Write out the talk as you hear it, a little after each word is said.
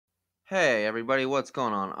Hey everybody, what's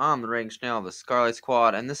going on? I'm the Rank Snail of the Scarlight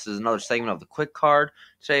Squad, and this is another segment of the Quick Card.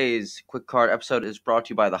 Today's Quick Card episode is brought to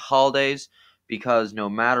you by the holidays, because no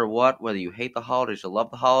matter what, whether you hate the holidays or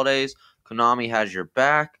love the holidays, Konami has your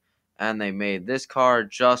back, and they made this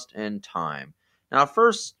card just in time. Now, at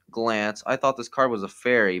first glance, I thought this card was a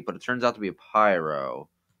fairy, but it turns out to be a pyro.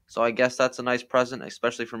 So I guess that's a nice present,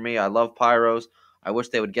 especially for me. I love pyros. I wish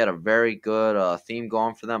they would get a very good theme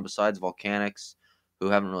going for them besides volcanics, who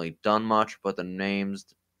haven't really done much but the names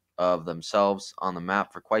of themselves on the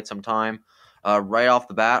map for quite some time. Right off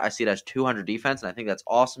the bat, I see it as 200 defense, and I think that's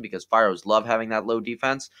awesome because Pyros love having that low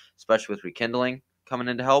defense, especially with Rekindling coming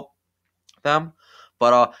in to help them.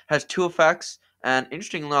 But has two effects, and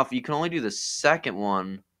interesting enough, you can only do the second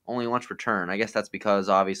one only once per turn. I guess that's because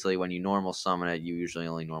obviously when you normal summon it, you usually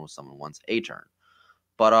only normal summon once a turn.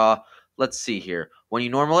 But let's see here. When you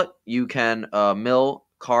normal it, you can mill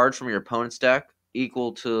cards from your opponent's deck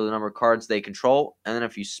equal to the number of cards they control, and then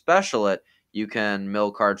if you special it, you can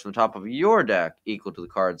mill cards from the top of your deck equal to the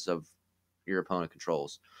cards of your opponent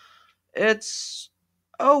controls. It's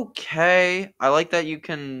okay. I like that you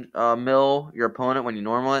can mill your opponent when you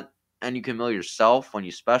normal it, and you can mill yourself when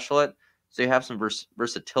you special it. So you have some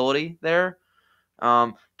versatility there.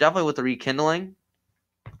 Definitely with the rekindling,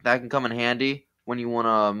 that can come in handy when you want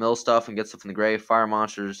to mill stuff and get stuff in the grave. Fire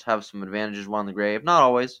monsters have some advantages while in the grave. Not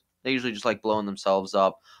always. They usually just like blowing themselves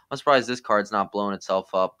up. I'm surprised this card's not blowing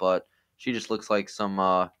itself up, but she just looks like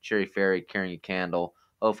some cherry fairy carrying a candle.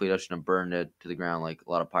 Hopefully it doesn't have burned it to the ground like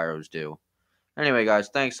a lot of pyros do. Anyway, guys,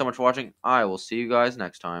 thanks so much for watching. I will see you guys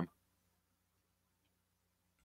next time.